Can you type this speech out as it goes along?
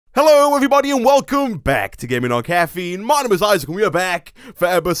Hello everybody and welcome back to Gaming on Caffeine. My name is Isaac and we are back for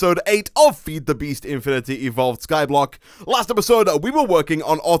episode 8 of FTB Infinity Evolved Skyblock. Last episode we were working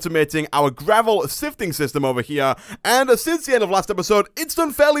on automating our gravel sifting system over here, and since the end of last episode it's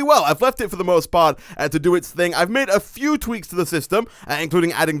done fairly well. I've left it for the most part to do its thing. I've made a few tweaks to the system,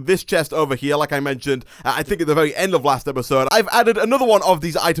 including adding this chest over here like I mentioned, I think at the very end of last episode. I've added another one of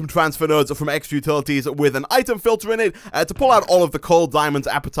these item transfer nodes from extra utilities with an item filter in it to pull out all of the coal, diamonds,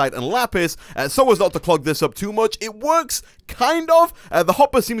 apatite, and lapis, so as not to clog this up too much. It works, kind of. The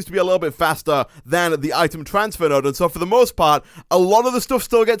hopper seems to be a little bit faster than the item transfer node, and so for the most part, a lot of the stuff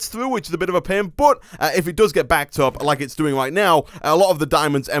still gets through, which is a bit of a pain, but if it does get backed up, like it's doing right now, a lot of the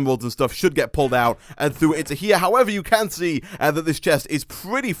diamonds, emeralds, and stuff should get pulled out and through into here. However, you can see that this chest is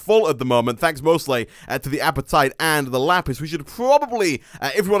pretty full at the moment, thanks mostly to the apatite and the lapis. We should probably,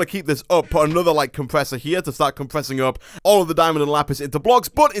 if we want to keep this up, put another, like, compressor here to start compressing up all of the diamond and lapis into blocks,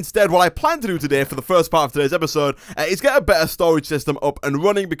 but instead, what I plan to do today for the first part of today's episode is get a better storage system up and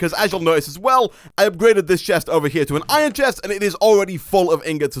running, because as you'll notice as well, I upgraded this chest over here to an iron chest, and it is already full of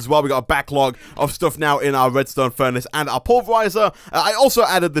ingots as well. We got a backlog of stuff now in our redstone furnace and our pulverizer. I also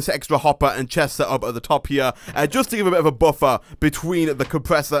added this extra hopper and chest setup at the top here, just to give a bit of a buffer between the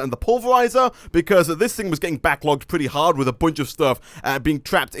compressor and the pulverizer, because this thing was getting backlogged pretty hard with a bunch of stuff being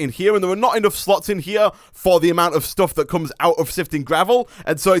trapped in here, and there were not enough slots in here for the amount of stuff that comes out of sifting gravel,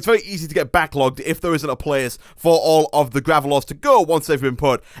 and so it's very easy to get backlogged if there isn't a place for all of the gravel ores to go once they've been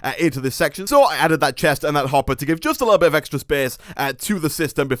put into this section. So I added that chest and that hopper to give just a little bit of extra space to the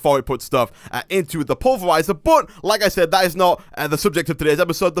system before we put stuff into the pulverizer. But like I said, that is not the subject of today's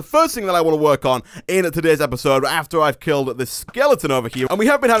episode. The first thing that I want to work on in today's episode, after I've killed this skeleton over here, and we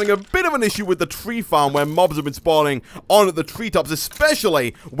have been having a bit of an issue with the tree farm where mobs have been spawning on the treetops,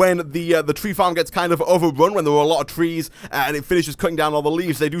 especially when the tree farm gets kind of overrun, when there were a lot of trees and it finishes cutting down all the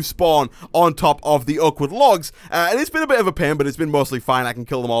leaves. They do spawn on top of the oak wood logs, and it's been a bit of a pain, but it's been mostly fine. I can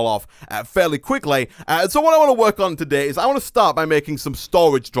kill them all off fairly quickly. So what I want to work on today is I want to start by making some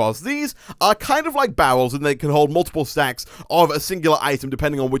storage drawers. These are kind of like barrels, and they can hold multiple stacks of a singular item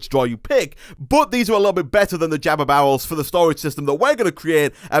depending on which drawer you pick, but these are a little bit better than the jabber barrels for the storage system that we're going to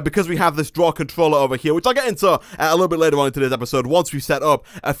create, because we have this drawer controller over here, which I'll get into a little bit later on in today's episode once we set up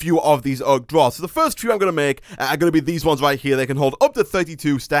a few of these oak drawers. So the first few I'm going to make are going to be these ones right here. They can hold up to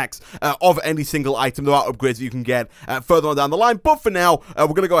 32 stacks of any single item. There are upgrades that you can get further on down the line, but for now we're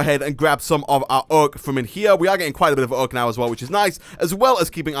going to go ahead and grab some of our oak from in here. We are getting quite a bit of oak now as well, which is nice, as well as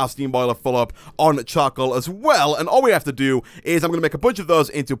keeping our steam boiler full up on charcoal as well. And all we have to do is I'm going to make a bunch of those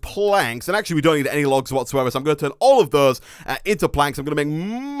into planks, and actually we don't need any logs whatsoever, so I'm going to turn all of those into planks. I'm going to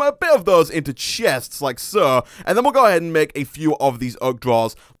make a bit of those into chests like so, and then we'll go ahead and make a few of these oak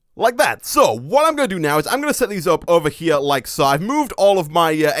drawers like that. So what I'm going to do now is I'm going to set these up over here like so. I've moved all of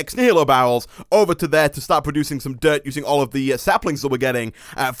my ex nihilo barrels over to there to start producing some dirt using all of the saplings that we're getting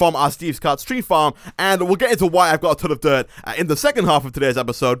from our Steve's Carts tree farm, and we'll get into why I've got a ton of dirt in the second half of today's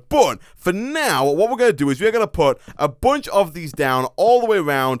episode. But for now, what we're going to do is we're going to put a bunch of these down all the way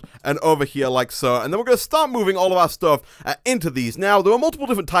around and over here like so, and then we're going to start moving all of our stuff into these. Now, there are multiple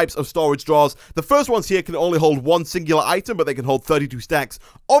different types of storage drawers. The first ones here can only hold one singular item, but they can hold 32 stacks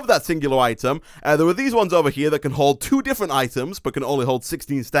of that singular item. There are these ones over here that can hold 2 different items, but can only hold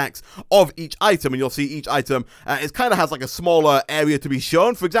 16 stacks of each item, and you'll see each item it kind of has like a smaller area to be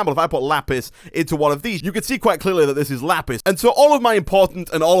shown. For example, if I put lapis into one of these, you can see quite clearly that this is lapis, and so all of my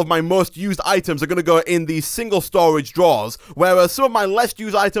important and all of my most used items are going to go in these single storage drawers, whereas some of my less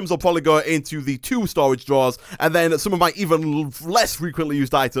used items will probably go into the 2 storage drawers, and then some of my even less frequently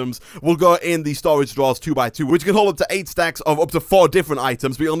used items will go in the storage drawers 2x2, which can hold up to 8 stacks of up to 4 different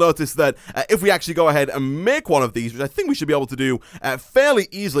items. But you'll notice that if we actually go ahead and make one of these, which I think we should be able to do fairly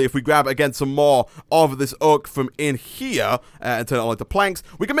easily if we grab, again, some more of this oak from in here and turn it all into planks,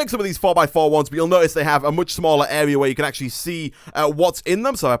 we can make some of these 4x4 ones, but you'll notice they have a much smaller area where you can actually see what's in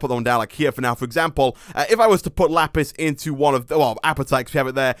them. So I put them down like here for now. For example, if I was to put lapis into one of the, well, apatite, because we have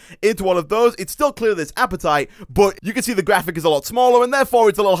it there, into one of those, it's still clear that it's apatite, but you can see the graphic is a lot smaller, and therefore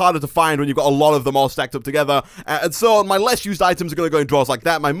it's a little harder to find when you've got a lot of them all stacked up together. And so my less used items are going to go in drawers like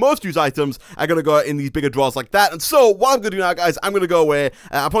that. My most used items are going to go in these bigger drawers like that. And so what I'm going to do now, guys, I'm going to go away.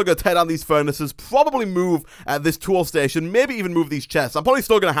 I'm probably going to tear down these furnaces, probably move this tool station, maybe even move these chests. I'm probably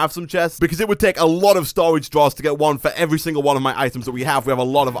still going to have some chests because it would take a lot of storage drawers to get one for every single one of my items that we have. We have a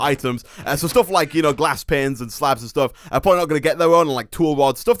lot of items. So stuff like, you know, glass pins and slabs and stuff, I'm probably not going to get their own, and like tool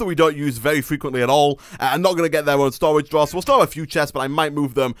rods, stuff that we don't use very frequently at all, I'm not going to get their own storage drawers. So we'll still have a few chests, but I might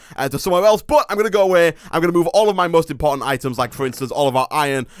move them to somewhere else. But I'm going to go away. I'm going to move all of my most important items, like for instance, all of our iron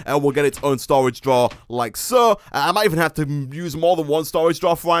iron will get its own storage drawer like so. I might even have to use more than one storage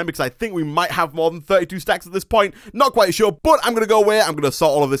drawer for iron, because I think we might have more than 32 stacks at this point. Not quite sure, but I'm going to go away, I'm going to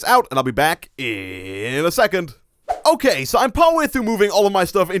sort all of this out, and I'll be back in a second. Okay, so I'm partway through moving all of my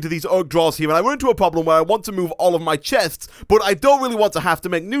stuff into these oak drawers here, and I run into a problem where I want to move all of my chests, but I don't really want to have to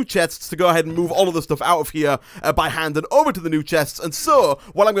make new chests to go ahead and move all of the stuff out of here by hand and over to the new chests. And so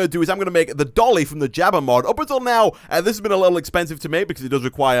what I'm going to do is I'm going to make the dolly from the Jabba mod. Up until now, this has been a little expensive to make because it does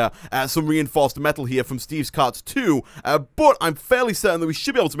require some reinforced metal here from Steve's Carts too, but I'm fairly certain that we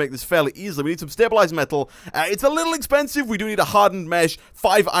should be able to make this fairly easily. We need some stabilized metal. It's a little expensive. We do need a hardened mesh,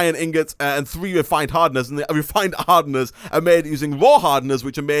 5 iron ingots, and 3 refined hardeners, and the refined hardeners are made using raw hardeners,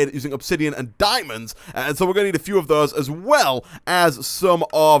 which are made using obsidian and diamonds, and so we're going to need a few of those, as well as some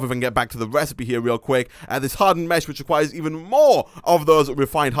of, if I can get back to the recipe here real quick, this hardened mesh, which requires even more of those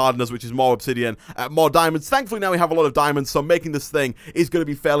refined hardeners, which is more obsidian, more diamonds. Thankfully now we have a lot of diamonds, so making this thing is going to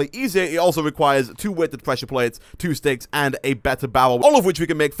be fairly easy. It also requires 2 weighted pressure plates, 2 sticks, and a better barrel, all of which we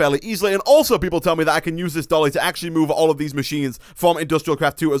can make fairly easily. And also people tell me that I can use this dolly to actually move all of these machines from Industrial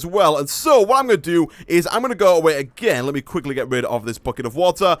Craft 2 as well. And so what I'm going to do is I'm going to go away again. Let me quickly get rid of this bucket of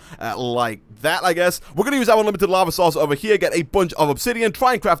water, like that, I guess. We're going to use our unlimited lava source over here, get a bunch of obsidian,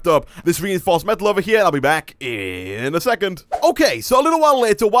 try and craft up this reinforced metal over here, and I'll be back in a second. Okay, so a little while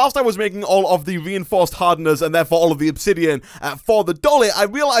later, whilst I was making all of the reinforced hardeners and therefore all of the obsidian for the dolly, I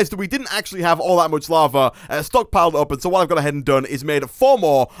realized that we didn't actually have all that much lava stockpiled up, and so what I've gone ahead and done is made 4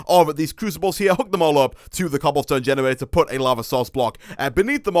 more of these crucibles here, hooked them all up to the cobblestone generator, put a lava source block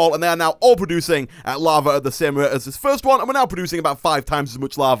beneath them all, and they are now all producing lava at the same rate as this first one, and we're now producing about 5 times as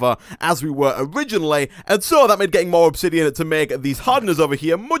much lava as we were originally, and so that made getting more obsidian to make these hardeners over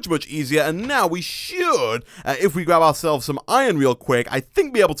here much, much easier. And now we should, if we grab ourselves some iron real quick, I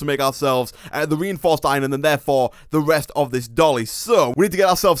think be able to make ourselves the reinforced iron, and then therefore the rest of this dolly. So we need to get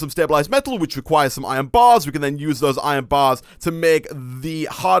ourselves some stabilized metal, which requires some iron bars. We can then use those iron bars to make the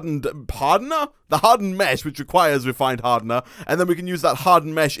hardened mesh, which requires refined hardener, and then we can use that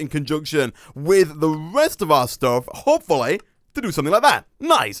hardened mesh in conjunction with the rest of our stuff, hopefully, to do something like that.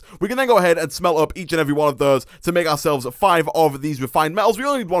 Nice. We can then go ahead and smelt up each and every one of those to make ourselves 5 of these refined metals. We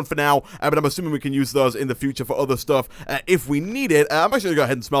only need 1 for now, but I'm assuming we can use those in the future for other stuff if we need it. I'm actually going to go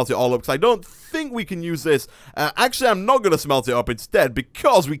ahead and smelt it all up, because I don't think we can use this. Actually, I'm not going to smelt it up instead,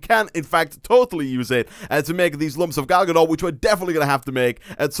 because we can, in fact, totally use it to make these lumps of galgador, which we're definitely going to have to make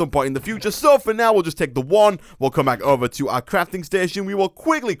at some point in the future. So for now, we'll just take the 1. We'll come back over to our crafting station. We will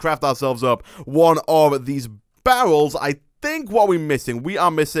quickly craft ourselves up 1 of these barrels. I think what we're missing, we are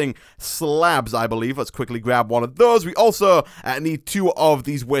missing slabs, I believe. Let's quickly grab 1 of those. We also need 2 of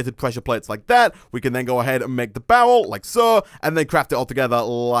these weighted pressure plates like that. We can then go ahead and make the barrel like so, and then craft it all together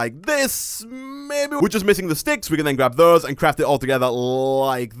like this. Maybe we're just missing the sticks. We can then grab those and craft it all together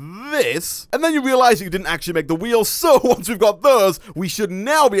like this, and then you realize you didn't actually make the wheels. So once we've got those, we should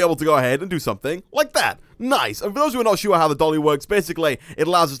now be able to go ahead and do something like that. Nice. And for those who are not sure how the dolly works, basically it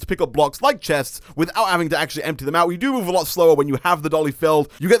allows us to pick up blocks like chests without having to actually empty them out. We do move a lot slower when you have the dolly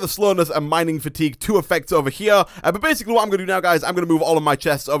filled. You get the slowness and mining fatigue 2 effects over here, but basically what I'm going to do now, guys, I'm going to move all of my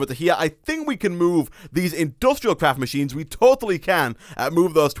chests over to here. I think we can move these industrial craft machines. We totally can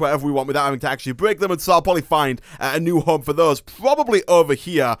move those to wherever we want without having to actually break them, and so I'll probably find a new home for those, probably over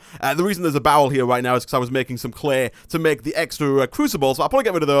here. The reason there's a barrel here right now is because I was making some clay to make the extra crucibles, so I'll probably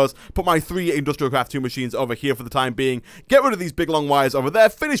get rid of those, put my 3 industrial craft 2 machines over here for the time being, get rid of these big long wires over there,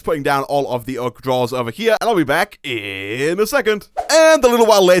 finish putting down all of the oak drawers over here, and I'll be back in a second. And a little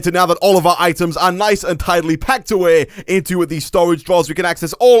while later, now that all of our items are nice and tidily packed away into these storage drawers, we can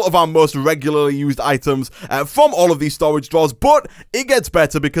access all of our most regularly used items from all of these storage drawers. But it gets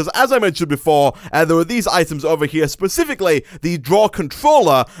better, because as I mentioned before, there are these items over here, specifically the drawer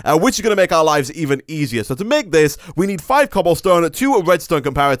controller, which is going to make our lives even easier. So to make this, we need 5 cobblestone, 2 redstone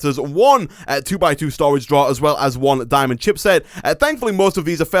comparators, 1 2x2 storage drawer, as well as 1 diamond chipset. Thankfully, most of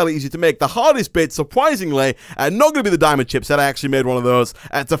these are fairly easy to make. The hardest bit, surprisingly, not going to be the diamond chipset. I actually made one of those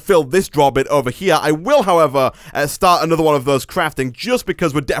to fill this drawer bit over here. I will, however, start another one of those crafting, just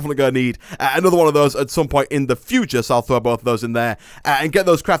because we're definitely going to need another one of those at some point in the future. So I'll throw both of those in there and get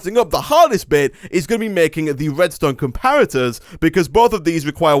those crafting up. The hardest bit is going to be making the redstone comparators, because both of these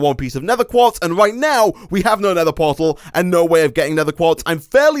require 1 piece of nether quartz, and right now we have no nether portal and no way of getting nether quartz. I'm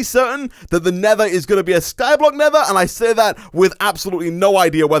fairly certain that the nether is going to be a skyblock nether, and I say that with absolutely no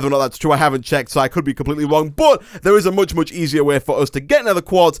idea whether or not that's true. I haven't checked, so I could be completely wrong, but there is a much, much easier way for us to get nether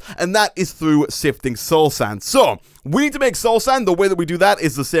quartz, and that is through sifting soul sand. So we need to make soul sand. The way that we do that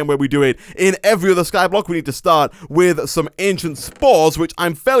is the same way we do it in every other skyblock. We need to start with some ancient spores, which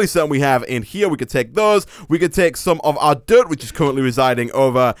I'm fairly certain we have in here. We could take those. We could take some of our dirt, which is currently residing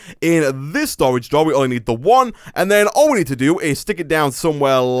over in this storage drawer. We only need the one, and then all we need to do is stick it down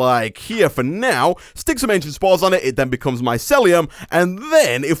somewhere like here for now, stick some ancient spores on it, it then becomes mycelium, and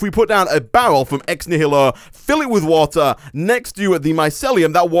then if we put down a barrel from ex nihilo, fill it with water next to the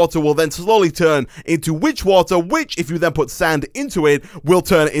mycelium, that water will then slowly turn into witch water, which if you then put sand into it, will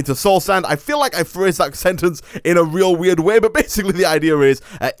turn into soul sand. I feel like I phrased that sentence in a real weird way, but basically the idea is,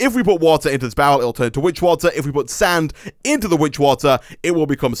 if we put water into this barrel, it'll turn to witch water. If we put sand into the witch water, it will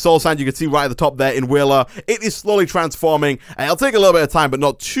become soul sand. You can see right at the top there in Wheeler, it is slowly transforming. It'll take a little bit of time, but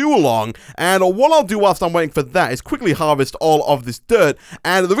not too long, and what I'll do whilst I'm waiting for that is quickly harvest all of this dirt.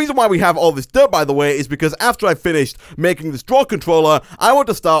 And the reason why we have all this dirt, by the way, is because after I finished making this draw controller, I want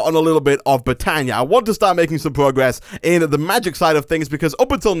to start on a little bit of BOTANIA. I want to start making some progress in the magic side of things, because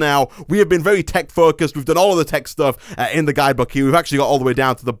up until now, we have been very tech focused. We've done all of the tech stuff in the guidebook here. We've actually got all the way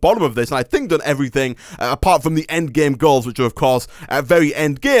down to the bottom of this, and I think done everything apart from the end game goals, which are of course very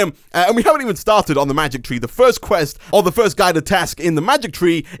end game, and we haven't even started on the magic tree. The first quest, or the first guided task in the magic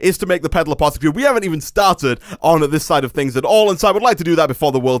tree, is to make the pedal apothecary. We haven't even started on this side of things at all, and so I would like to do that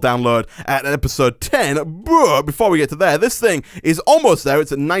before the world download at episode 10. But before we get to there, this thing is almost there.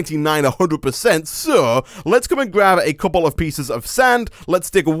 It's at 99, 100%, so let's come and grab a couple of pieces of sand. Let's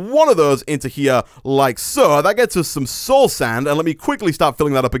stick one of those into here like so. That gets us some soul sand, and let me quickly start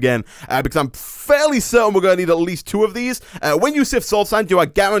filling that up again, because I'm fairly certain we're going to need at least two of these. When you sift soul sand, you are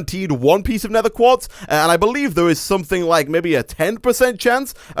guaranteed one piece of nether quartz, and I believe there is something like maybe a 10%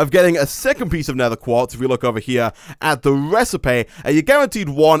 chance of getting a second piece of nether quartz. If we look over here at the recipe, you're guaranteed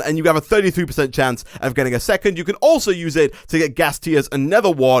one, and you have a 33% chance of getting a second. You can also use it to get gas tiers and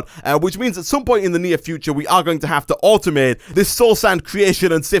nether wart, which means at some point in the near future, we are going to have to automate this soul sand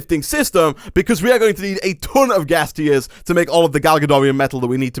creation and sifting system, because we are going to need a ton of gas tiers to make all of the Galgadorian metal that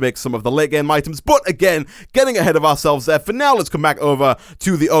we need to make some of the late game items. But again, getting ahead of ourselves there. For now, let's come back over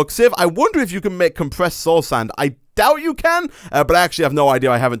to the oak sieve. I wonder if you can make compressed soul sand. I doubt you can, but I actually have no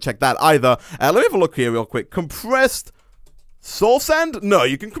idea. I haven't checked that either. Let me have a look here real quick. Compressed soul sand? No,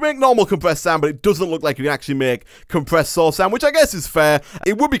 you can make normal compressed sand, but it doesn't look like you can actually make compressed soul sand, which I guess is fair.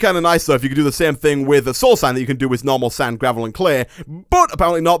 It would be kind of nice, though, if you could do the same thing with the soul sand that you can do with normal sand, gravel, and clay, but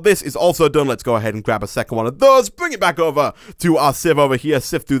apparently not. This is also done. Let's go ahead and grab a second one of those, bring it back over to our sieve over here,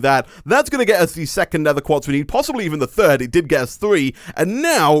 sift through that. That's going to get us the second nether quartz we need, possibly even the third. It did get us 3, and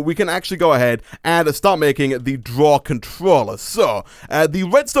now we can actually go ahead and start making the draw controller. So, the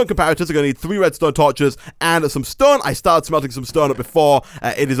redstone comparators are going to need 3 redstone torches and some stone. I started smelting some stone up before.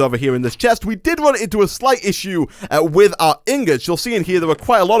 It is over here in this chest. We did run into a slight issue with our ingots. You'll see in here there were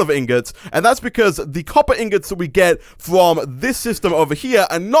quite a lot of ingots, and that's because the copper ingots that we get from this system over here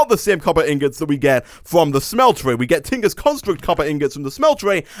are not the same copper ingots that we get from the smeltery. We get Tinker's Construct copper ingots from the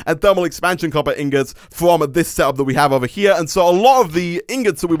smeltery and thermal expansion copper ingots from this setup that we have over here, and so a lot of the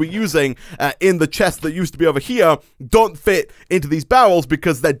ingots that we were using in the chest that used to be over here don't fit into these barrels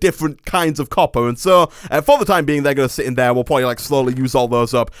because they're different kinds of copper, and so for the time being they're going to sit in there. We'll probably like slowly use all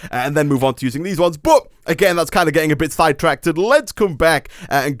those up and then move on to using these ones, but again, that's kind of getting a bit sidetracked. Let's come back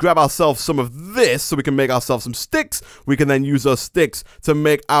and grab ourselves some of this so we can make ourselves some sticks. We can then use those sticks to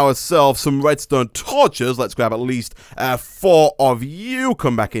make ourselves some redstone torches. Let's grab at least 4 of you.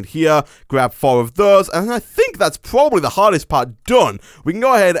 Come back in here, grab 4 of those, and I think that's probably the hardest part done. We can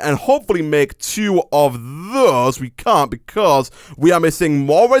go ahead and hopefully make 2 of those. We can't because we are missing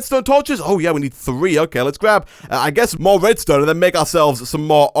more redstone torches. Oh yeah, we need 3. Okay, let's grab, I guess, more redstone and then make ourselves some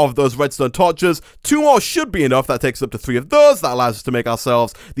more of those redstone torches. 2 more should be enough. That takes up to 3 of those. That allows us to make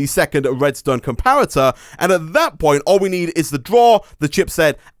ourselves the second redstone comparator, and at that point all we need is the draw, the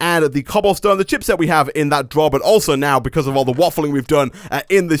chipset, and the cobblestone. The chipset we have in that draw, but also now because of all the waffling we've done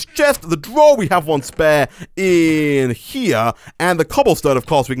in this chest, the draw we have one spare in here, and the cobblestone of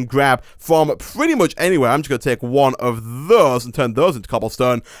course we can grab from pretty much anywhere. I'm just going to take 1 of those and turn those into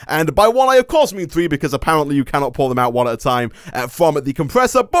cobblestone, and by 1 I of course mean 3 because apparently you cannot pull them out 1 at a time from the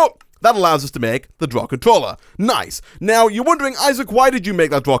compressor, but that allows us to make the draw controller. Nice. Now, you're wondering, Isaac, why did you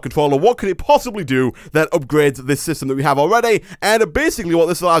make that draw controller? What could it possibly do that upgrades this system that we have already? And basically what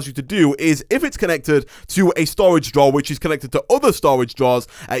this allows you to do is, if it's connected to a storage drawer, which is connected to other storage drawers,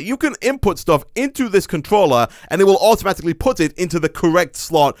 you can input stuff into this controller, and it will automatically put it into the correct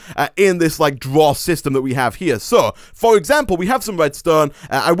slot in this, like, draw system that we have here. So, for example, we have some redstone.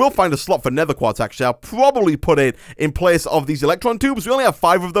 I will find a slot for nether quartz, actually. I'll probably put it in place of these electron tubes. We only have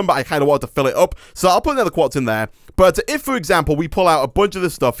 5 of them, but I kind of want to fill it up, so I'll put nether quartz in there. But if, for example, we pull out a bunch of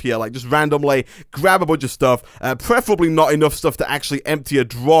this stuff here, like just randomly grab a bunch of stuff, preferably not enough stuff to actually empty a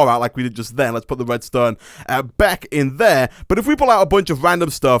drawer out like we did just then. Let's put the redstone back in there. But if we pull out a bunch of random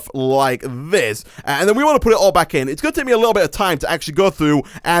stuff like this, and then we want to put it all back in, it's going to take me a little bit of time to actually go through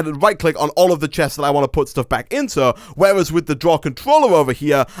and right-click on all of the chests that I want to put stuff back into, whereas with the drawer controller over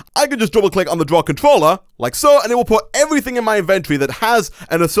here, I can just double-click on the drawer controller, like so, and it will put everything in my inventory that has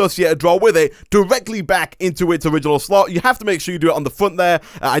an associated drawer with it directly back into its original slot. You have to make sure you do it on the front there.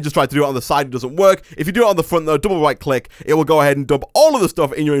 I just tried to do it on the side, it doesn't work. If you do it on the front though, double right-click, it will go ahead and dump all of the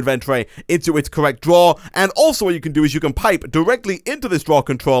stuff in your inventory into its correct drawer. And also what you can do is you can pipe directly into this drawer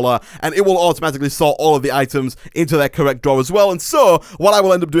controller, and it will automatically sort all of the items into their correct drawer as well. And so what I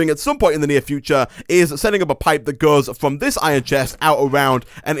will end up doing at some point in the near future is setting up a pipe that goes from this iron chest out around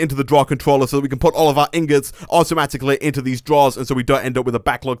and into the drawer controller, so that we can put all of our ingots automatically into these drawers, and so we don't end up with a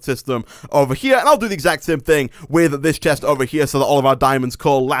backlog system over here. And I'll do the exact same thing with this chest over here, so that all of our diamonds,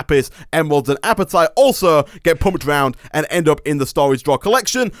 coal, lapis, emeralds, and apatite also get pumped around and end up in the storage drawer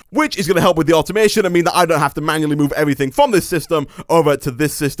collection, which is going to help with the automation and mean that I don't have to manually move everything from this system over to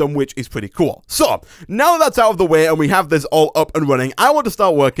this system, which is pretty cool. So now that that's out of the way and we have this all up and running, I want to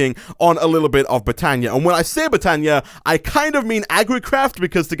start working on a little bit of BOTANIA. And when I say BOTANIA, I kind of mean AgriCraft,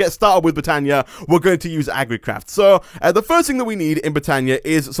 because to get started with BOTANIA, we're going to use AgriCraft. So the first thing that we need in BOTANIA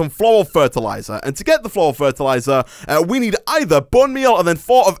is some floral fertilizer. And to get the floral fertilizer, we need either bone meal and then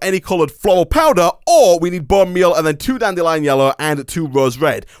 4 of any colored floral powder, or we need bone meal and then 2 dandelion yellow and 2 rose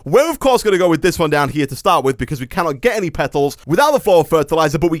red. We're of course going to go with this one down here to start with, because we cannot get any petals without the floral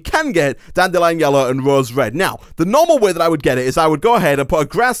fertilizer, but we can get dandelion yellow and rose red. Now, the normal way that I would get it is I would go ahead and put a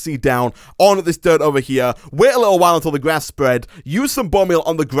grass seed down on this dirt over here, wait a little while until the grass spread, use some bone meal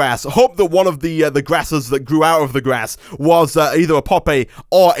on the grass, hope that one of the grasses that grew out of the grass was either a poppy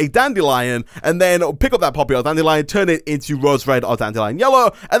or a dandelion, and then pick up that poppy or dandelion, turn it into rose red or dandelion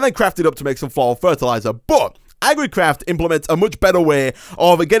yellow, and then craft it up to make some floral fertilizer. But AgriCraft implements a much better way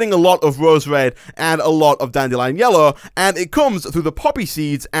of getting a lot of rose red and a lot of dandelion yellow, and it comes through the poppy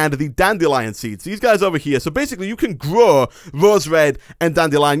seeds and the dandelion seeds. These guys over here. So basically you can grow rose red and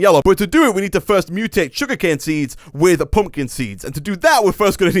dandelion yellow, but to do it we need to first mutate sugarcane seeds with pumpkin seeds, and to do that we're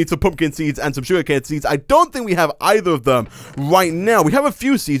first going to need some pumpkin seeds and some sugarcane seeds. I don't think we have either of them right now. We have a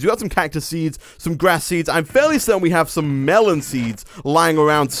few seeds. We got some cactus seeds, some grass seeds. I'm fairly certain we have some melon seeds lying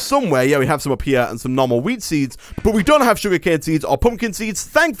around somewhere. Yeah, we have some up here, and some normal wheat seeds, but we don't have sugarcane seeds or pumpkin seeds.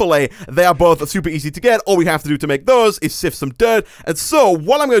 Thankfully, they are both super easy to get. All we have to do to make those is sift some dirt. And so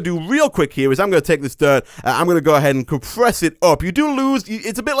what I'm going to do real quick here is I'm going to take this dirt, I'm going to go ahead and compress it up. You do lose,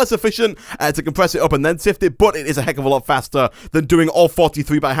 it's a bit less efficient to compress it up and then sift it, but it is a heck of a lot faster than doing all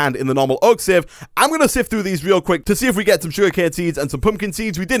 43 by hand in the normal oak sieve. I'm going to sift through these real quick to see if we get some sugarcane seeds and some pumpkin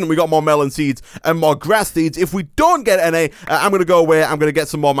seeds. We didn't. We got more melon seeds and more grass seeds. If we don't get any, I'm going to go away, I'm going to get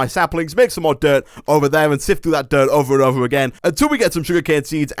some more of my saplings, make some more dirt over there, and sift through that dirt over and over again until we get some sugarcane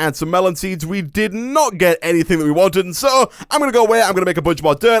seeds and some melon seeds. We did not get anything that we wanted, and so I'm going to go away, I'm going to make a bunch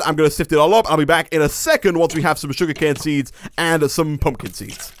more dirt, I'm going to sift it all up. I'll be back in a second once we have some sugarcane seeds and some pumpkin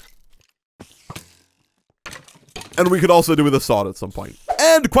seeds. And we could also do with a sword at some point.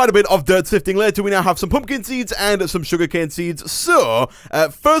 And quite a bit of dirt sifting later, we now have some pumpkin seeds and some sugarcane seeds. So,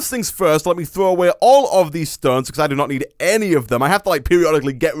 first things first, let me throw away all of these stones, because I do not need any of them. I have to, like,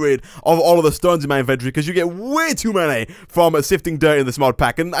 periodically get rid of all of the stones in my inventory, because you get way too many from sifting dirt in this mod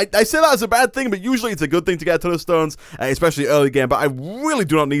pack. And I say that as a bad thing, but usually it's a good thing to get a ton of stones, especially early game, but I really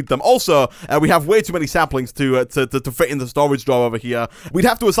do not need them. Also, we have way too many saplings to fit in the storage drawer over here. We'd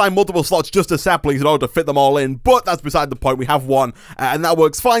have to assign multiple slots just to saplings in order to fit them all in, but that's beside the point. We have one, and that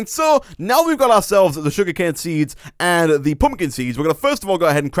works fine. So now we've got ourselves the sugarcane seeds and the pumpkin seeds. We're going to first of all go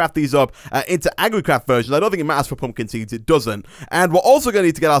ahead and craft these up into AgriCraft versions. I don't think it matters for pumpkin seeds, it doesn't. And we're also going to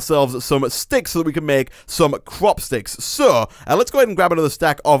need to get ourselves some sticks so that we can make some crop sticks. So let's go ahead and grab another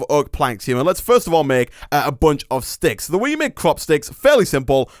stack of oak planks here, and let's first of all make a bunch of sticks. The way you make crop sticks, fairly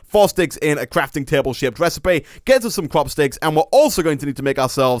simple. 4 sticks in a crafting table shaped recipe, get us some crop sticks, and we're also going to need to make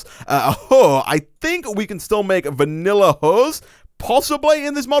ourselves a hoe. I think we can still make vanilla hoes, possibly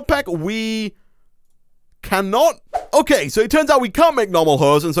in this mod pack. We cannot. Okay, so it turns out we can't make normal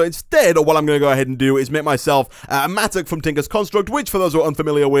hoes, and so instead, what I'm going to go ahead and do is make myself a mattock from Tinker's Construct, which, for those who are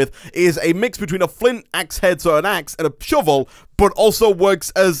unfamiliar with, is a mix between a flint, axe head, so an axe, and a shovel, but also works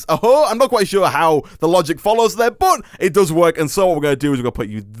as a hoe. I'm not quite sure how the logic follows there, but it does work. And so what we're going to do is we're going to put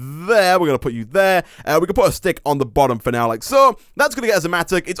you there. We're going to put you there. We can put a stick on the bottom for now, like so. That's going to get us a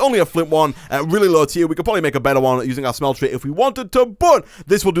matic. It's only a flint one, really low tier. We could probably make a better one using our smeltery if we wanted to, but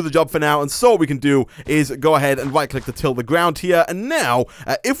this will do the job for now. And so what we can do is go ahead and right click to till the ground here. And now,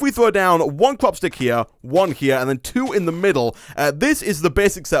 if we throw down one crop stick here, one here, and then two in the middle, this is the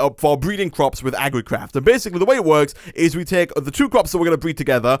basic setup for breeding crops with AgriCraft. And basically the way it works is we take the two crops that we're going to breed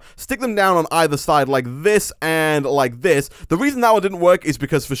together, stick them down on either side like this and like this. The reason that one didn't work is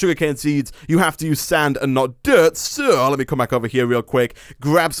because for sugarcane seeds, you have to use sand and not dirt. So let me come back over here real quick,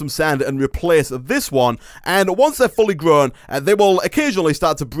 grab some sand and replace this one. And once they're fully grown, they will occasionally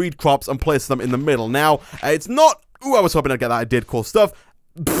start to breed crops and place them in the middle. Now, it's not... Ooh, I was hoping I'd get that. I did. Cool stuff.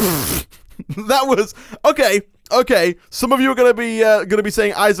 That was... Okay, some of you are gonna be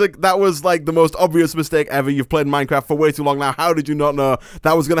saying, Isaac, that was like the most obvious mistake ever. You've played Minecraft for way too long now. How did you not know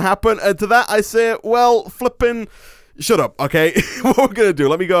that was gonna happen? And to that, I say, well, flippin'... Shut up, okay? What we're gonna do,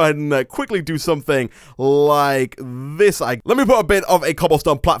 let me go ahead and quickly do something like this. Let me put a bit of a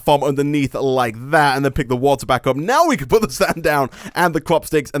cobblestone platform underneath like that, and then pick the water back up. Now we can put the sand down, and the crop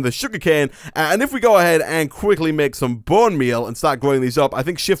sticks, and the sugarcane. And if we go ahead and quickly make some bone meal and start growing these up, I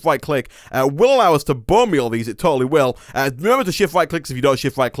think shift right click will allow us to bone meal these. It totally will. Remember to shift right click, if you don't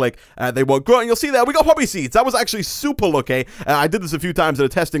shift right click, they won't grow. And you'll see there, we got poppy seeds. That was actually super lucky. I did this a few times in a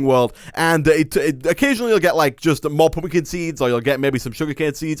testing world, and occasionally you'll get like just more pumpkin seeds, or you'll get maybe some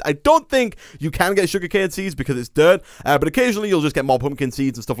sugarcane seeds. I don't think you can get sugarcane seeds because it's dirt, but occasionally you'll just get more pumpkin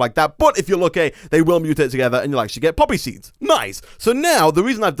seeds and stuff like that. But if you're lucky, they will mutate together and you'll actually get poppy seeds. Nice. So now the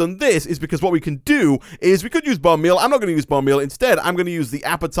reason I've done this is because what we can do is we could use bone meal. I'm not going to use bone meal. Instead, I'm going to use the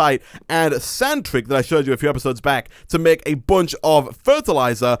appetite and sand trick that I showed you a few episodes back to make a bunch of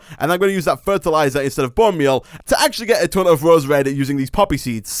fertilizer, and I'm going to use that fertilizer instead of bone meal to actually get a ton of rose red using these poppy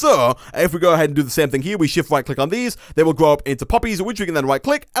seeds. So if we go ahead and do the same thing here, we shift right click on these, they will grow up into poppies, which we can then right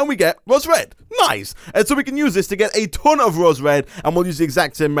click and we get rose red. Nice. And so we can use this to get a ton of rose red, and we'll use the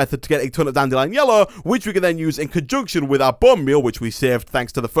exact same method to get a ton of dandelion yellow, which we can then use in conjunction with our bone meal, which we saved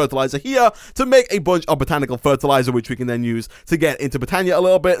thanks to the fertilizer here, to make a bunch of botanical fertilizer, which we can then use to get into BOTANIA a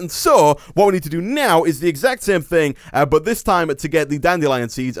little bit. And so what we need to do now is the exact same thing, but this time to get the dandelion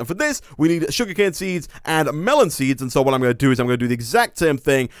seeds. And for this, we need sugarcane seeds and melon seeds. And so what I'm going to do is I'm going to do the exact same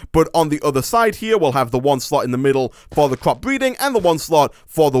thing, but on the other side here, we'll have the one slot in the middle for the crop breeding and the one slot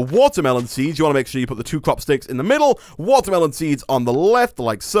for the watermelon seeds. You want to make sure you put the two crop sticks in the middle, watermelon seeds on the left,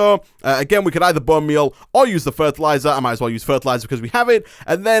 like so. Again, we could either bone meal or use the fertilizer. I might as well use fertilizer because we have it.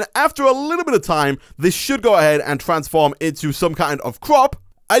 And then after a little bit of time, this should go ahead and transform into some kind of crop.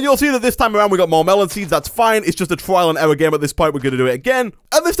 And you'll see that this time around we got more melon seeds. That's fine. It's just a trial and error game at this point. We're going to do it again.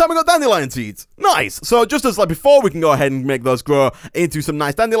 And this time we got dandelion seeds. Nice. So just as like before, we can go ahead and make those grow into some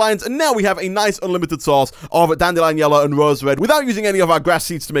nice dandelions. And now we have a nice unlimited source of dandelion yellow and rose red without using any of our grass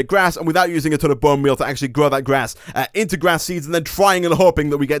seeds to make grass, and without using a ton of bone meal to actually grow that grass into grass seeds, and then trying and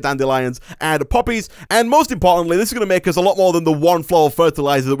hoping that we get dandelions and poppies. And most importantly, this is going to make us a lot more than the one flow of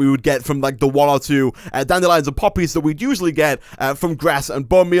fertilizer that we would get from like the one or two dandelions and poppies that we'd usually get from grass and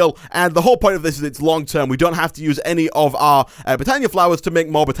bone meal. And the whole point of this is it's long term. We don't have to use any of our Botania flowers to make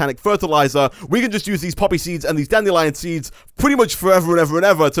more botanic fertilizer. We can just use these poppy seeds and these dandelion seeds pretty much forever and ever and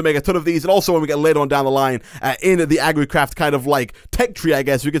ever to make a ton of these. And also when we get later on down the line in the AgriCraft kind of like tech tree, I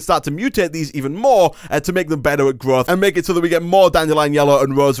guess, we can start to mutate these even more to make them better at growth and make it so that we get more dandelion yellow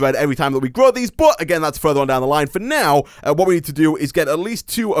and rose red every time that we grow these. But again, that's further on down the line. For now, what we need to do is get at least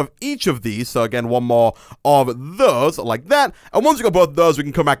two of each of these. So again, one more of those like that. And once we got both of those, we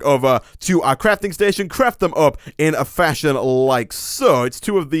can come back over to our crafting station, craft them up in a fashion like so. It's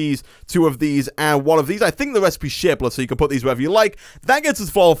two of these, and one of these. I think the recipe's shapeless, so you can put these wherever you like. That gets us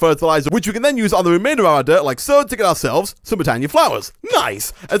fall fertilizer, which we can then use on the remainder of our dirt, like so, to get ourselves some Botania flowers.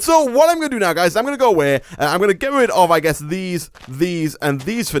 Nice! And so what I'm going to do now, guys, I'm going to go away. I'm going to get rid of, I guess, these, and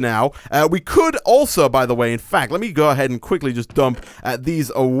these for now. We could also, by the way, in fact, let me go ahead and quickly just dump these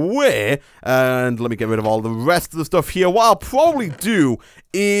away, and let me get rid of all the rest of the stuff here. What I'll probably do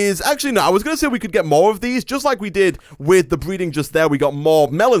is, actually, no, I was going to say we could get more of these, just like we did with the breeding just there. We got more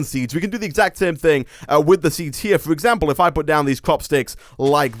melon seeds. We can do the exact same thing with the seeds here. For example, if I put down these crop sticks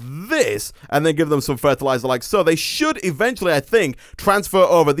like this, and then give them some fertilizer like so, they should eventually, I think, transfer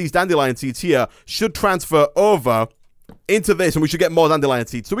over. These dandelion seeds here should transfer over into this, and we should get more dandelion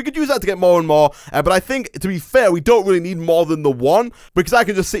seeds. So we could use that to get more and more, but I think, to be fair, we don't really need more than the one, because I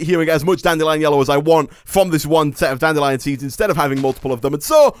can just sit here and get as much dandelion yellow as I want from this one set of dandelion seeds instead of having multiple of them. And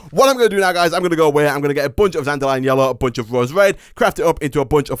so, what I'm going to do now, guys, I'm going to go away, I'm going to get a bunch of dandelion yellow, a bunch of rose red, craft it up into a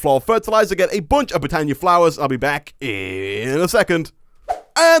bunch of floral fertilizer, get a bunch of BOTANIA flowers. I'll be back in a second.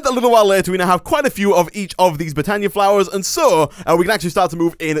 And a little while later, we now have quite a few of each of these BOTANIA flowers, and so we can actually start to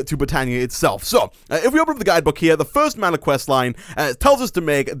move into BOTANIA itself. So, if we open up the guidebook here, the first mana quest line tells us to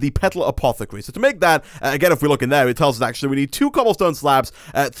make the Petal Apothecary. So to make that, again, if we look in there, it tells us actually we need 2 cobblestone slabs,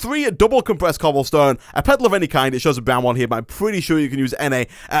 3 double compressed cobblestone, a petal of any kind. It shows a brown one here, but I'm pretty sure you can use NA,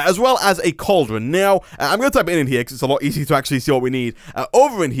 as well as a cauldron. Now, I'm going to type it in here because it's a lot easier to actually see what we need.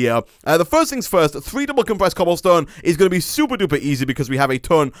 Over in here, the first things first, 3 double compressed cobblestone is going to be super duper easy because we have a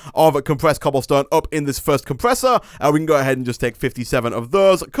ton of compressed cobblestone up in this first compressor. We can go ahead and just take 57 of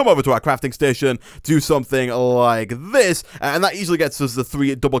those, come over to our crafting station, do something like this, and that easily gets us the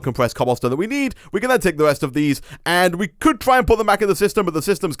 3 double compressed cobblestone that we need. We can then take the rest of these, and we could try and put them back in the system, but the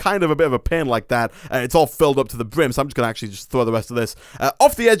system's kind of a bit of a pain like that. It's all filled up to the brim, so I'm just going to actually just throw the rest of this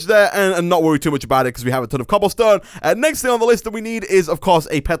off the edge there and not worry too much about it because we have a ton of cobblestone. Next thing on the list that we need is, of course,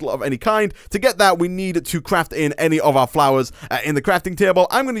 a petal of any kind. To get that, we need to craft in any of our flowers in the crafting table.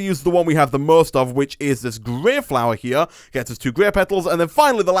 I'm going to use the one we have the most of, which is this grey flower here. Gets us 2 grey petals, and then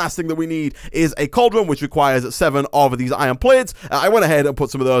finally the last thing that we need is a cauldron, which requires 7 of these iron plates. I went ahead and put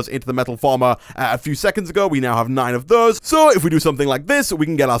some of those into the metal farmer a few seconds ago. We now have 9 of those. So if we do something like this, we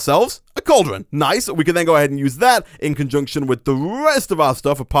can get ourselves a cauldron. Nice. We can then go ahead and use that in conjunction with the rest of our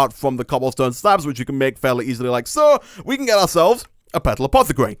stuff, apart from the cobblestone slabs, which we can make fairly easily like so. We can get ourselves a Petal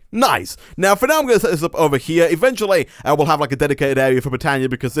Apothecary. Nice. Now, for now, I'm going to set this up over here. Eventually, we'll have like a dedicated area for BOTANIA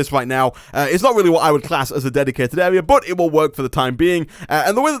because this right now is not really what I would class as a dedicated area, but it will work for the time being.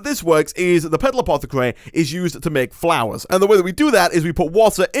 And the way that this works is the Petal Apothecary is used to make flowers. And the way that we do that is we put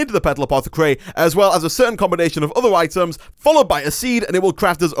water into the Petal Apothecary as well as a certain combination of other items followed by a seed, and it will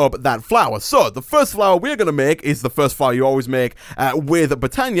craft us up that flower. So, the first flower we're going to make is the first flower you always make with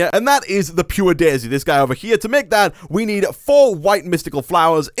BOTANIA, and that is the Pure Daisy, this guy over here. To make that, we need 4 white mystical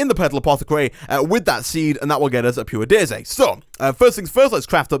flowers in the Petal Apothecary with that seed, and that will get us a Pure Daisy. So, first things first, let's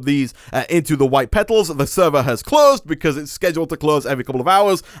craft up these into the white petals. The server has closed because it's scheduled to close every couple of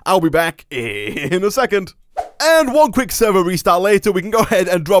hours. I'll be back in a second. And one quick server restart later, we can go ahead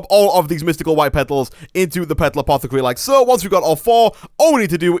and drop all of these mystical white petals into the Petal Apothecary like so. Once we've got all 4, all we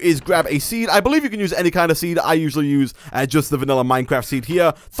need to do is grab a seed. I believe you can use any kind of seed. I usually use just the vanilla Minecraft seed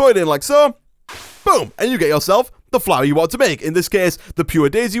here. Throw it in like so. Boom! And you get yourself the flower you want to make. In this case, the Pure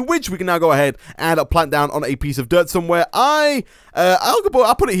Daisy, which we can now go ahead and plant down on a piece of dirt somewhere. I'll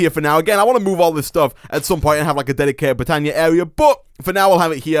put it here for now. Again, I want to move all this stuff at some point and have like a dedicated BOTANIA area, but for now, I'll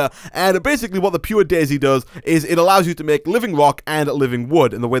have it here. And basically, what the Pure Daisy does is it allows you to make living rock and living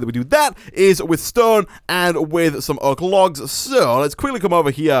wood. And the way that we do that is with stone and with some oak logs. So, let's quickly come over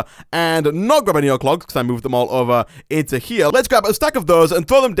here and not grab any oak logs because I moved them all over into here. Let's grab a stack of those and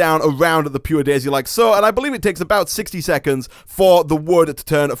throw them down around the Pure Daisy like so. And I believe it takes about 60 seconds for the wood to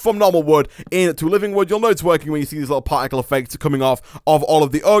turn from normal wood into living wood. You'll know it's working when you see these little particle effects coming off of all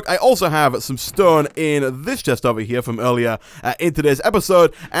of the oak. I also have some stone in this chest over here from earlier in today's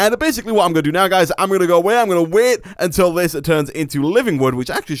episode, and basically what I'm going to do now, guys, I'm going to go away, I'm going to wait until this turns into living wood, which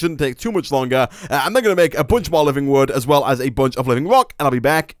actually shouldn't take too much longer. I'm then going to make a bunch more living wood as well as a bunch of living rock, and I'll be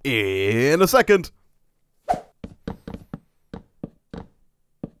back in a second.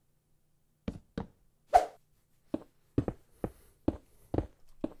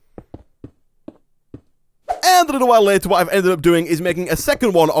 And a little while later, what I've ended up doing is making a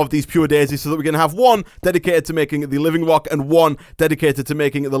second one of these Pure Daisies so that we can have one dedicated to making the living rock and one dedicated to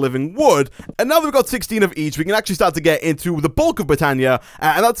making the living wood. And now that we've got 16 of each, we can actually start to get into the bulk of BOTANIA,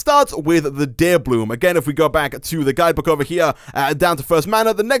 and that starts with the Day Bloom. Again, if we go back to the guidebook over here, down to first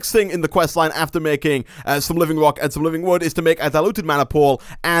mana, the next thing in the quest line after making some living rock and some living wood is to make a diluted mana pool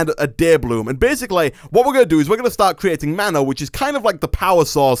and a Day Bloom. And basically, what we're going to do is we're going to start creating mana, which is kind of like the power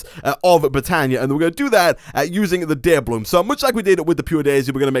source of BOTANIA, and we're going to do that using the Day Bloom. So much like we did with the Pure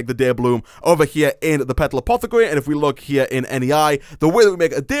Daisy, we're going to make the Day Bloom over here in the Petal Apothecary. And if we look here in NEI, the way that we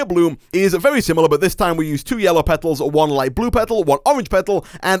make a Day Bloom is very similar, but this time we use 2 yellow petals, 1 light blue petal, 1 orange petal,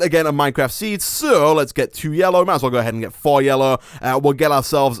 and again a Minecraft seed. So let's get 2 yellow. Might as well go ahead and get 4 yellow. We'll get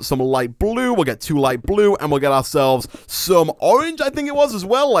ourselves some light blue. blue, we'll get 2 light blue, and we'll get ourselves some orange, I think it was, as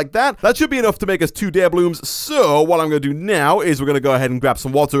well, like that. That should be enough to make us 2 dare blooms. So what I'm going to do now is we're going to go ahead and grab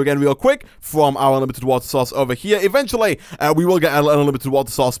some water again real quick from our unlimited water source over here. Eventually, we will get an unlimited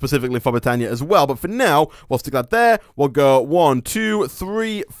water source specifically for BOTANIA as well, but for now, we'll stick that there. We'll go 1, 2,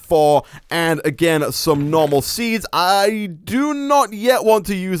 3, 4, and again, some normal seeds. I do not yet want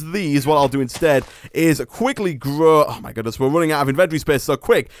to use these. What I'll do instead is quickly grow. Oh my goodness, we're running out of inventory space so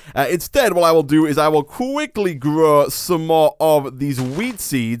quick. Instead, what I will do is I will quickly grow some more of these wheat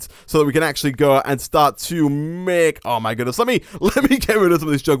seeds so that we can actually go and start to make. Oh my goodness, let me get rid of some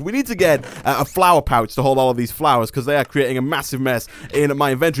of this junk. We need to get a flower pouch to hold all of these flowers because they are creating a massive mess in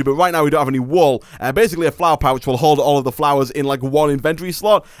my inventory. But right now we don't have any wool. Basically, a flower pouch will hold all of the flowers in like 1 inventory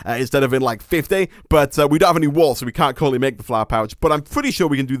slot instead of in like 50. But we don't have any wool, so we can't currently make the flower pouch. But I'm pretty sure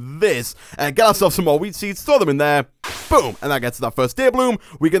we can do this. Get ourselves some more wheat seeds, throw them in there. Boom, and that gets us our first dare bloom.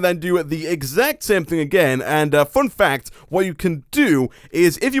 We can then do the exact same thing again, and fun fact, what you can do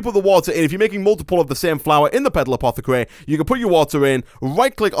is if you put the water in, if you're making multiple of the same flower in the Petal Apothecary, you can put your water in,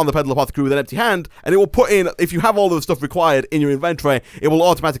 right-click on the Petal Apothecary with an empty hand, and it will put in, if you have all the stuff required in your inventory, it will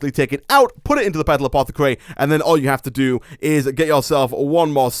automatically take it out, put it into the Petal Apothecary, and then all you have to do is get yourself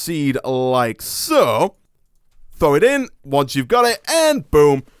 1 more seed like so, throw it in, once you've got it, and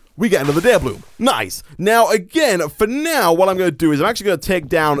boom, we get another dare bloom. Nice. Now, again, for now, what I'm going to do is I'm actually going to take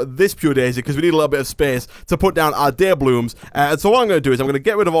down this pure daisy because we need a little bit of space to put down our dare blooms. And so what I'm going to do is I'm going to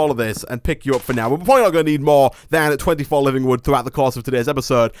get rid of all of this and pick you up for now. We're probably not going to need more than 24 living wood throughout the course of today's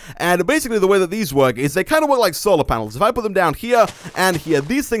episode. And basically, the way that these work is they kind of work like solar panels. If I put them down here and here,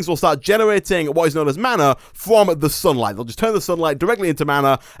 these things will start generating what is known as mana from the sunlight. They'll just turn the sunlight directly into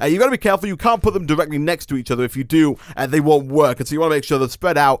mana. You've got to be careful. You can't put them directly next to each other. If you do, they won't work. And so you want to make sure they're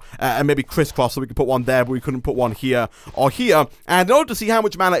spread out and maybe crisscross, so we can put one there, but we couldn't put one here or here. And in order to see how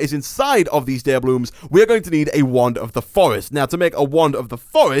much mana is inside of these dare blooms, we're going to need a wand of the forest. Now, to make a wand of the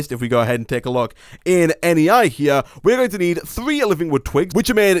forest, if we go ahead and take a look in NEI here, we're going to need 3 living wood twigs, which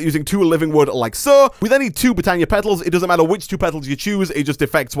are made using 2 living wood like so. We then need 2 BOTANIA petals. It doesn't matter which 2 petals you choose, it just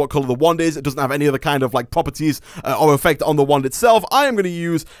affects what color the wand is. It doesn't have any other kind of like properties or effect on the wand itself. I am going to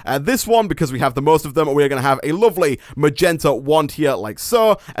use this one because we have the most of them. We're going to have a lovely magenta wand here like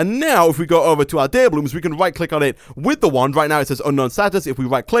so. And now, if we go over to our dare blooms, we can right-click on it with the wand. Right now, it says unknown status. If we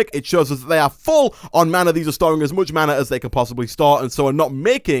right-click, it shows us that they are full on mana. These are storing as much mana as they can possibly store, and so are not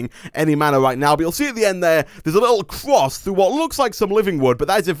making any mana right now. But you'll see at the end there, there's a little cross through what looks like some living wood, but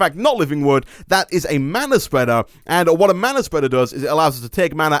that is in fact not living wood. That is a mana spreader, and what a mana spreader does is it allows us to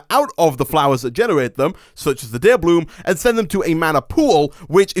take mana out of the flowers that generate them, such as the dare bloom, and send them to a mana pool,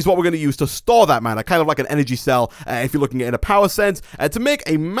 which is what we're going to use to store that mana, kind of like an energy cell, if you're looking at it in a power sense. To make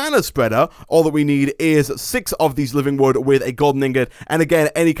a mana spreader, all that we need is 6 of these living wood with a golden ingot, and again,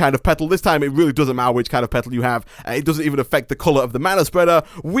 any kind of petal. This time, it really doesn't matter which kind of petal you have. It doesn't even affect the color of the mana spreader.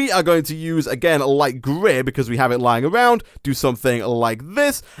 We are going to use, again, light gray because we have it lying around. Do something like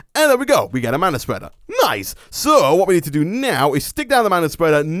this, and there we go. We get a mana spreader. Nice. So, what we need to do now is stick down the mana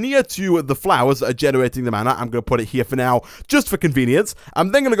spreader near to the flowers that are generating the mana. I'm going to put it here for now, just for convenience.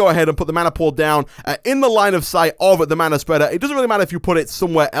 I'm then going to go ahead and put the mana pool down in the line of sight of the mana spreader. It doesn't really matter if you put it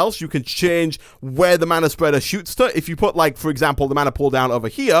somewhere else. You can change where the mana spreader shoots to. If you put, like, for example, the mana pool down over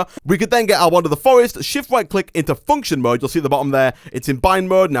here, we could then get our wand of the forest, shift right click into function mode. You'll see at the bottom there, it's in bind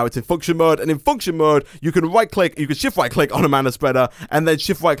mode, now it's in function mode, and in function mode, you can right click, you can shift right click on a mana spreader, and then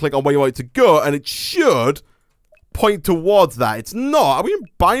shift right click on where you want it to go, and it should point towards that. It's not. Are we in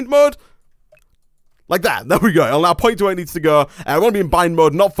bind mode? Like that. There we go. It'll now point to where it needs to go. We want to be in bind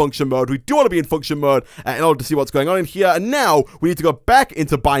mode, not function mode. We do want to be in function mode in order to see what's going on in here. And now we need to go back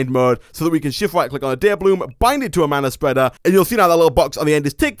into bind mode so that we can shift right click on a dare bloom, bind it to a mana spreader, and you'll see now that little box on the end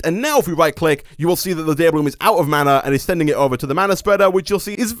is ticked. And now if we right click, you will see that the dare bloom is out of mana and is sending it over to the mana spreader, which you'll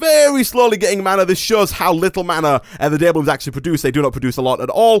see is very slowly getting mana. This shows how little mana the dare blooms actually produce. They do not produce a lot at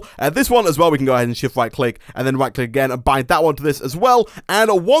all. This one as well, we can go ahead and shift right click and then right click again and bind that one to this as well.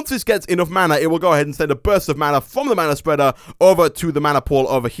 And once this gets enough mana, it will go ahead and send a burst of mana from the mana spreader over to the mana pool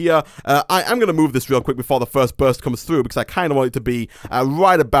over here. I am going to move this real quick before the first burst comes through because I kind of want it to be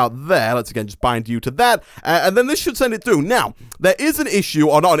right about there. Let's again just bind you to that, and then this should send it through. Now, there is an issue,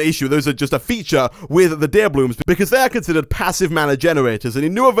 or not an issue, there's just a feature with the dare blooms because they are considered passive mana generators, and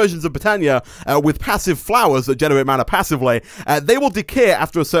in newer versions of BOTANIA with passive flowers that generate mana passively, they will decay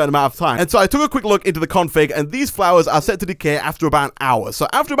after a certain amount of time. And so I took a quick look into the config, and these flowers are set to decay after about an hour. So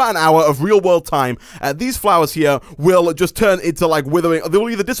after about an hour of real world time, these flowers here will just turn into like withering. They will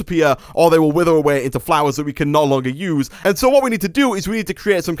either disappear or they will wither away into flowers that we can no longer use. And so what we need to do is we need to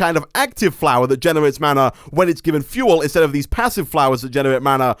create some kind of active flower that generates mana when it's given fuel, instead of these passive flowers that generate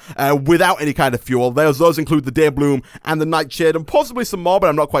mana without any kind of fuel. Those include the Daybloom and the Nightshade, and possibly some more, but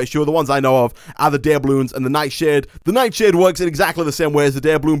I'm not quite sure. The ones I know of are the Dayblooms and the Nightshade. The Nightshade works in exactly the same way as the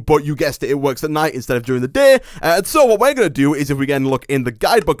Daybloom, but you guessed it, it works at night instead of during the day. And so what we're going to do is, if we again look in the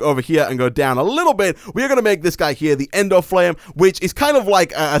guidebook over here and go down a little bit, we are going to make this guy here the Endoflame, which is kind of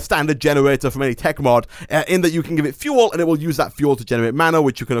like a standard generator from any tech mod, in that you can give it fuel and it will use that fuel to generate mana,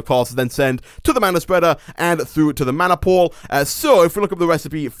 which you can of course then send to the mana spreader and through to the mana pool. So if we look up the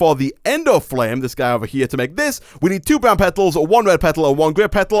recipe for the Endoflame, this guy over here, to make this, we need 2 brown petals, 1 red petal, and 1 grey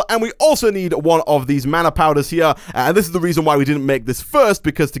petal, and we also need 1 of these mana powders here. And this is the reason why we didn't make this first,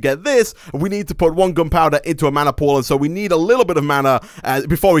 because to get this, we need to put 1 gunpowder into a mana pool, and so we need a little bit of mana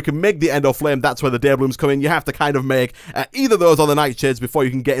before we can make the Endoflame. That's where the Dayblooms come in. You have to kind of make either those or the Nightshades before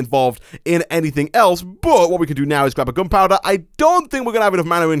you can get involved in anything else. But what we can do now is grab a gunpowder. I don't think we're going to have enough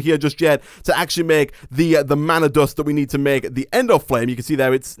mana in here just yet to actually make the mana dust that we need to make the Endoflame. You can see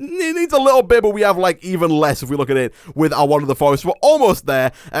there it needs a little bit, but we have like even less if we look at it with our One of the Forest. We're almost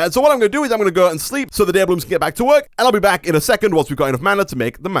there. So what I'm going to do is I'm going to go and sleep so the Dayblooms can get back to work, and I'll be back in a second once we've got enough mana to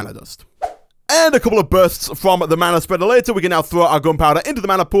make the mana dust. And a couple of bursts from the mana spreader later, we can now throw our gunpowder into the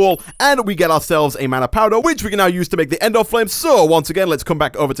mana pool, and we get ourselves a mana powder, which we can now use to make the Endoflame. So once again, let's come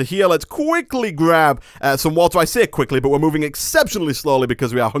back over to here. Let's quickly grab some water. I say quickly, but we're moving exceptionally slowly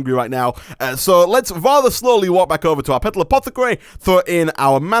because we are hungry right now. So let's rather slowly walk back over to our Petal Apothecary, throw in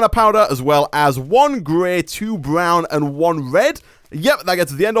our mana powder, as well as 1 grey, 2 brown, and 1 red. Yep, that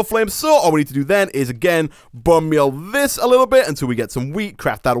gets us the Endoflame. So all we need to do then is, again, bone meal this a little bit until we get some wheat,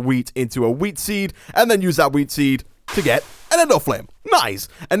 craft that wheat into a wheat seed, and then use that wheat seed to get an Endoflame. Nice.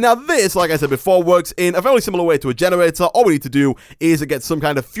 And now this, like I said before, works in a very similar way to a generator. All we need to do is get some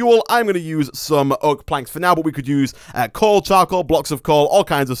kind of fuel. I'm going to use some oak planks for now, but we could use coal, charcoal, blocks of coal, all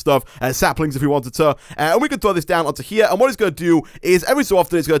kinds of stuff, saplings if we wanted to. And we could throw this down onto here. And what it's going to do is every so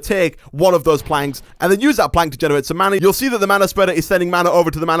often it's going to take one of those planks and then use that plank to generate some mana. You'll see that the mana spreader is sending mana over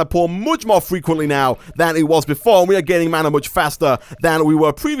to the mana pool much more frequently now than it was before. And we are gaining mana much faster than we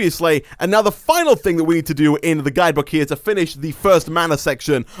were previously. And now the final thing that we need to do in the guidebook here to finish the first mana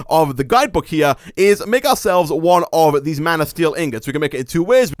section of the guidebook here is make ourselves 1 of these mana steel ingots. We can make it in 2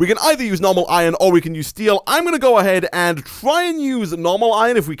 ways. We can either use normal iron or we can use steel. I'm going to go ahead and try and use normal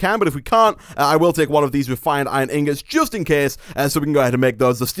iron if we can, but if we can't, I will take 1 of these refined iron ingots just in case, so we can go ahead and make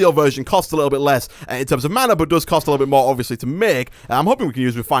those. The steel version costs a little bit less in terms of mana, but does cost a little bit more obviously to make. I'm hoping we can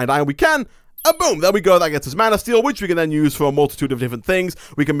use refined iron. We can. And boom, there we go. That gets us mana steel, which we can then use for a multitude of different things.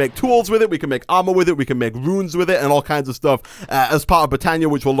 We can make tools with it, we can make armor with it, we can make runes with it, and all kinds of stuff as part of BOTANIA,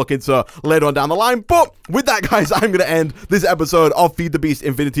 which we'll look into later on down the line. But with that, guys, I'm going to end this episode of Feed the Beast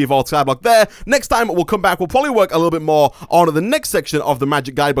Infinity Evolved Skyblock there. Next time, we'll come back. We'll probably work a little bit more on the next section of the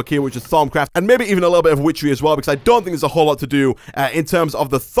magic guidebook here, which is Thorncraft, and maybe even a little bit of witchery as well, because I don't think there's a whole lot to do in terms of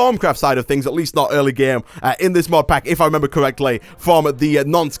the Thorncraft side of things, at least not early game, in this mod pack, if I remember correctly, from the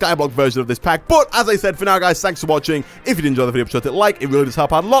non-Skyblock version of this pack. But as I said, for now, guys, thanks for watching. If you did enjoy the video, be sure to hit like. It really does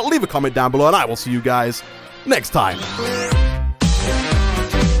help out a lot. Leave a comment down below, and I will see you guys next time.